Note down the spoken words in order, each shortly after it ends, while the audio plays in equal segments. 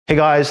Hey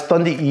guys,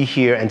 Thunder E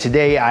here, and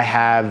today I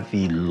have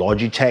the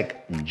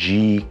Logitech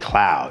G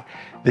Cloud.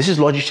 This is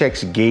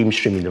Logitech's game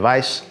streaming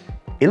device.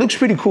 It looks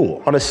pretty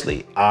cool,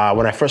 honestly.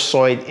 When I first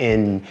saw it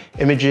in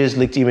images,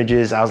 leaked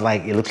images, I was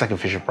like, it looks like a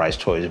Fisher-Price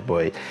Toys,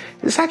 but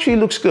this actually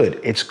looks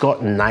good. It's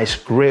got nice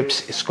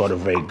grips, it's got a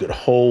very good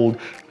hold,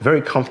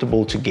 very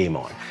comfortable to game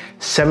on.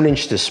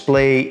 7-inch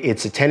display,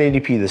 it's a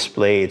 1080p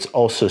display, it's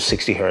also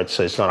 60 Hertz,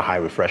 so it's not a high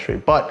refresh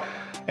rate, but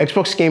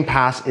Xbox Game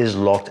Pass is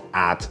locked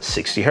at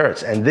 60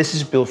 Hertz, and this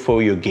is built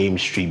for your game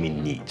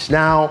streaming needs.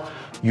 Now,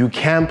 you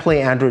can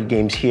play Android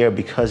games here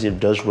because it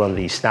does run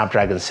the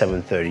Snapdragon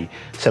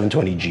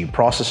 720G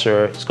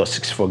processor. It's got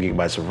 64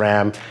 gigabytes of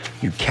RAM.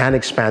 You can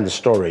expand the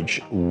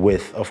storage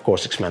with, of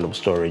course, expandable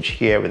storage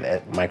here with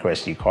a micro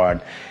SD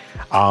card.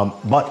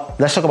 But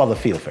let's talk about the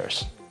feel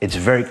first. It's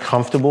very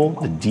comfortable.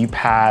 The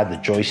D-pad, the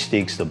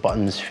joysticks, the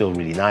buttons feel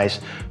really nice.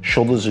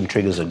 Shoulders and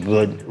triggers are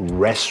good,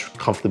 rest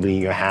comfortably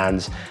in your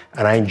hands.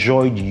 And I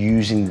enjoyed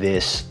using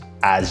this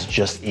as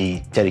just a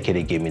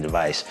dedicated gaming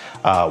device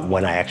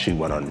when I actually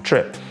went on the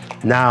trip.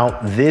 Now,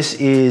 this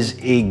is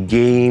a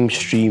game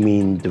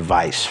streaming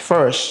device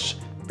first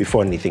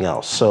before anything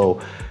else.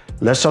 So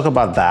let's talk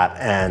about that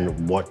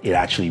and what it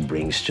actually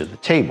brings to the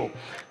table.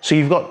 So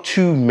you've got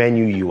two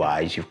menu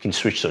UIs. You can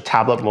switch to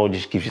tablet mode,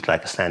 which gives you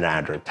like a standard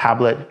Android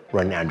tablet,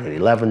 running Android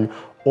 11,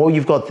 or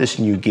you've got this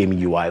new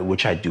gaming UI,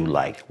 which I do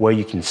like, where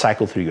you can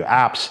cycle through your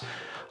apps.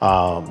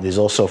 There's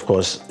also, of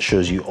course,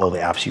 shows you all the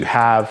apps you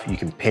have. You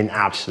can pin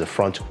apps to the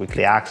front to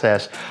quickly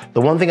access.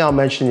 The one thing I'll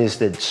mention is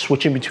that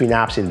switching between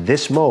apps in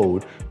this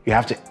mode, you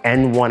have to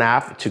end one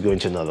app to go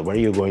into another.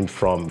 Whether you're going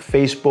from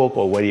Facebook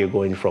or whether you're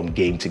going from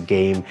game to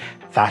game,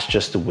 that's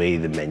just the way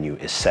the menu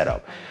is set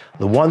up.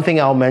 The one thing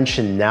I'll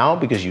mention now,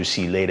 because you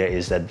see later,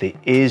 is that there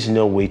is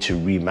no way to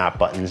remap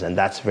buttons, and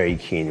that's very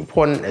key and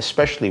important,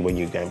 especially when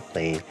you're going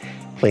to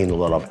playing a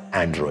lot of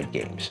Android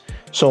games.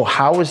 So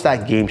how does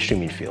that game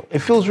streaming feel? It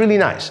feels really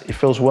nice. It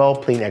feels well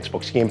playing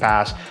Xbox Game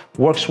Pass,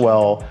 works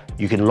well.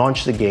 You can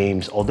launch the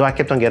games, although I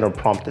kept on getting a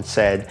prompt that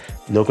said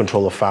no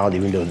controller found,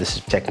 even though this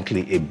is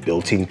technically a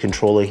built-in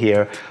controller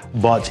here,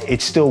 but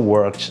it still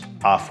worked.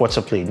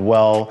 Forza played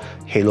well,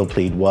 Halo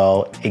played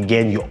well.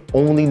 Again, you're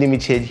only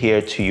limited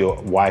here to your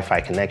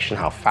Wi-Fi connection,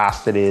 how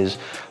fast it is,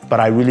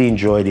 but I really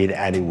enjoyed it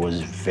and it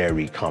was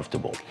very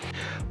comfortable.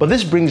 But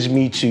this brings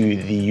me to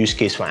the use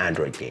case for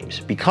Android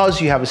games.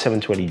 Because you have a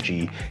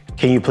 720G,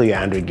 can you play your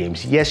Android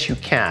games? Yes, you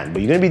can,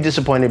 but you're gonna be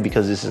disappointed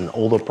because this is an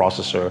older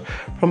processor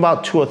from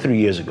about 2 or 3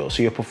 years ago.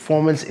 So your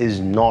performance is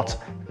not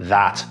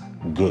that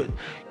good.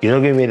 You're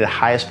not gonna be the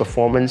highest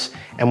performance.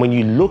 And when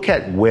you look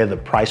at where the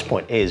price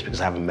point is,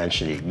 because I haven't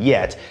mentioned it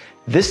yet,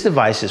 this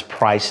device is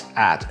priced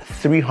at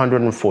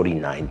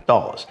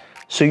 $349.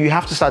 So you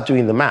have to start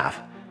doing the math.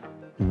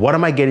 What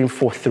am I getting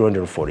for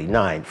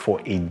 $349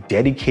 for a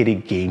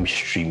dedicated game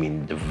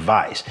streaming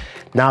device?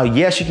 Now,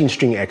 yes, you can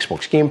stream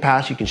Xbox Game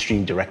Pass, you can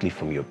stream directly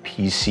from your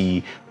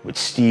PC with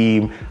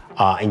Steam,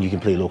 and you can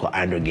play local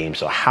Android games.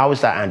 So how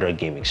is that Android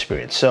game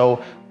experience?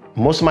 So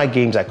most of my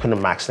games, I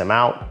couldn't max them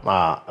out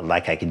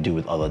like I can do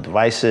with other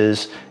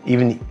devices,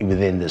 even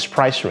within this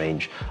price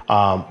range.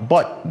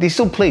 But they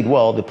still played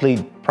well. They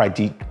played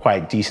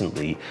quite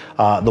decently.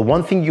 The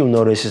one thing you'll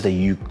notice is that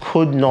you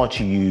could not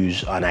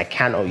use, and I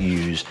cannot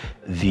use,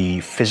 the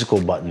physical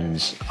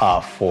buttons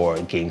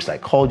for games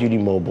like Call of Duty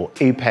Mobile,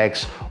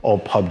 Apex, or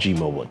PUBG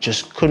Mobile.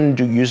 Just couldn't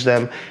use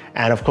them,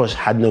 and of course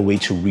had no way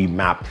to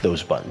remap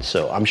those buttons.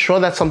 So I'm sure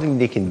that's something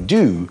they can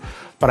do,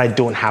 but I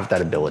don't have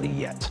that ability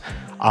yet.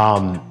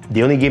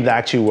 The only game that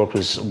actually worked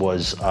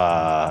was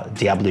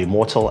Diablo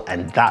Immortal,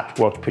 and that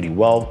worked pretty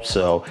well.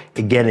 So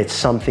again, it's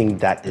something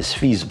that is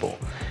feasible.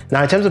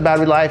 Now, in terms of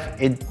battery life,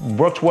 it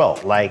worked well.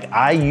 Like,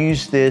 I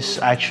used this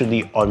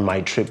actually on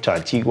my trip to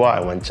Antigua. I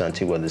went to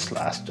Antigua this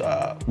last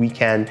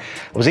weekend.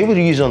 I was able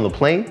to use it on the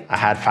plane. I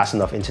had fast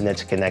enough internet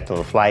to connect on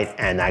the flight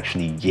and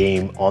actually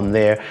game on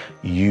there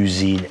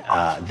using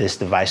this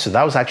device. So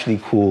that was actually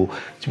cool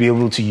to be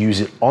able to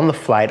use it on the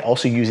flight,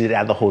 also use it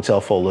at the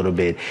hotel for a little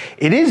bit.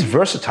 It is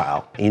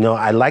versatile. You know,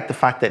 I like the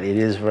fact that it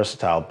is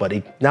versatile, but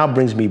it now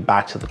brings me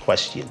back to the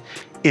question,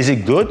 is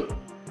it good?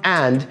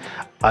 And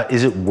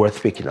is it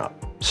worth picking up?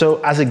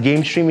 So as a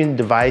game streaming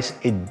device,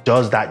 it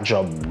does that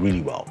job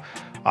really well.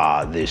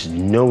 There's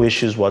no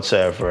issues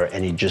whatsoever,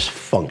 and it just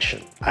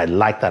functions. I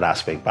like that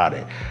aspect about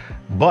it.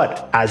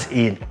 But as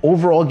an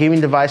overall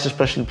gaming device,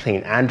 especially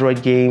playing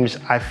Android games,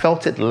 I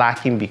felt it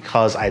lacking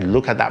because I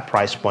look at that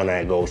price point and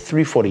I go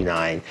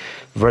 $349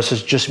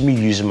 versus just me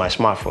using my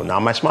smartphone. Now,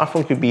 my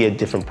smartphone could be at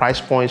different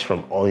price points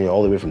from all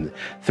the way from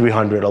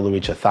 $300 all the way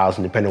to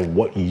 $1,000, depending on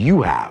what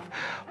you have.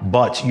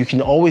 But you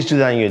can always do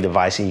that on your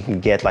device, and you can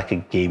get like a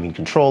gaming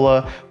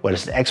controller, whether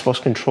it's the Xbox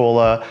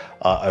controller,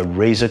 a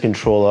Razer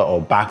controller,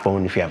 or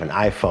Backbone if you have an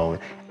iPhone,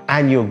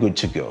 and you're good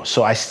to go.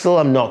 So I still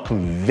am not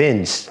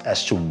convinced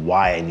as to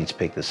why I need to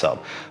pick this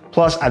up.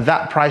 Plus, at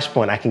that price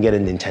point, I can get a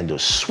Nintendo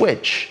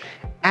Switch,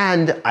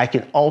 and I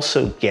can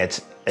also get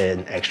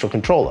an extra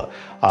controller,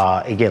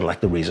 again,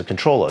 like the Razer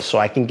controller, so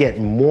I can get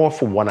more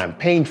for what I'm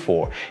paying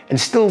for and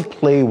still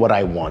play what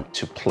I want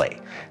to play?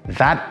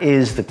 That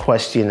is the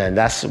question, and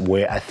that's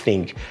where I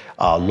think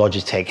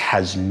Logitech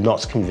has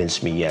not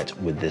convinced me yet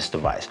with this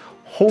device.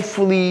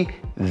 Hopefully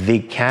they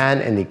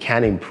can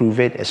improve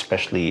it,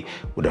 especially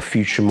with a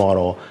future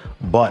model.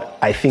 But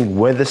I think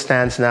where this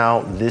stands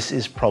now, this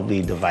is probably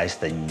a device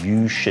that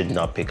you should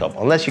not pick up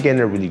unless you're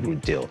getting a really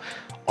good deal.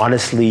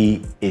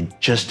 Honestly, it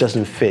just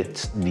doesn't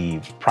fit the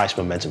price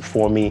momentum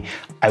for me.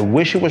 I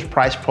wish it was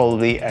priced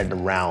probably at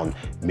around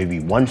maybe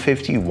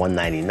 $150,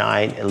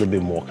 $199, a little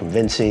bit more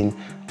convincing,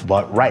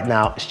 but right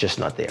now it's just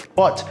not there.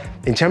 But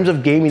in terms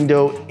of gaming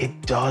though,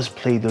 it does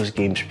play those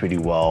games pretty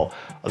well.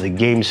 The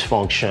games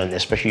function,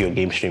 especially your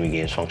game streaming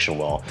games, function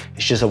well.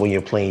 It's just that when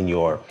you're playing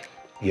your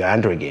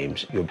Android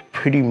games, you're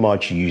pretty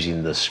much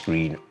using the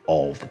screen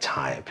all the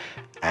time.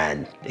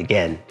 And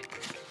again,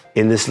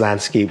 in this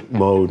landscape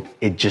mode,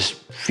 it just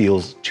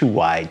feels too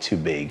wide, too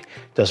big,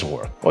 doesn't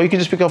work. Or you can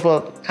just pick up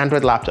an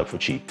Android laptop for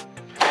cheap.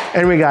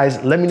 Anyway,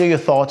 guys, let me know your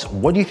thoughts.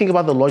 What do you think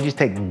about the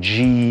Logitech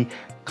G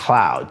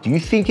Cloud? Do you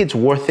think it's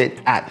worth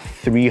it at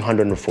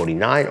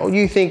 $349? Or do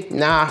you think,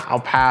 nah, I'll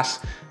pass,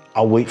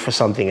 I'll wait for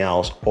something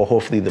else, or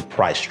hopefully the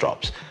price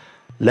drops?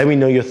 Let me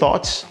know your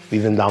thoughts,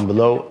 leave them down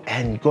below,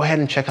 and go ahead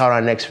and check out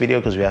our next video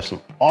because we have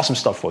some awesome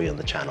stuff for you on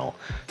the channel.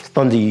 It's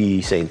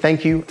Thunder saying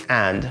thank you,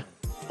 and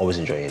always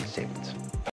enjoy your entertainment.